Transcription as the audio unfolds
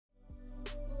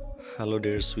Hello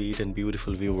dear sweet and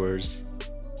beautiful viewers.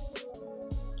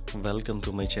 Welcome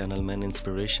to my channel Man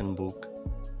Inspiration Book.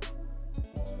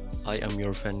 I am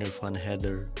your friend Irfan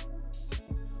Haidar.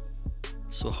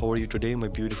 So how are you today my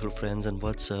beautiful friends and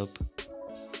what's up?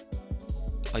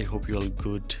 I hope you all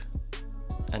good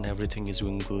and everything is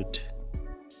going good.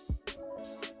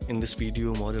 In this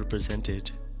video model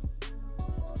presented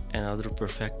another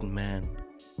perfect man.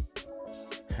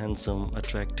 Handsome,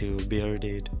 attractive,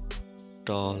 bearded,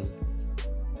 tall,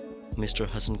 Mr.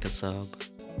 Hassan Kassab.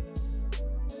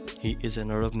 He is an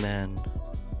Arab man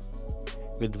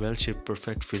with well-shaped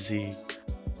perfect physique.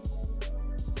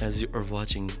 As you are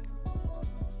watching,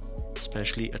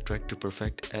 especially attractive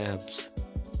perfect abs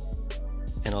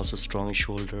and also strong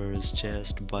shoulders,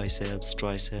 chest, biceps,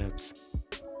 triceps,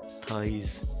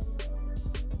 thighs.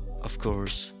 Of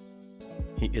course,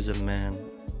 he is a man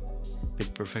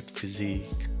with perfect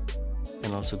physique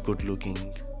and also good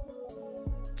looking.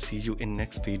 See you in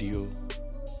next video.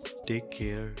 Take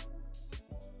care.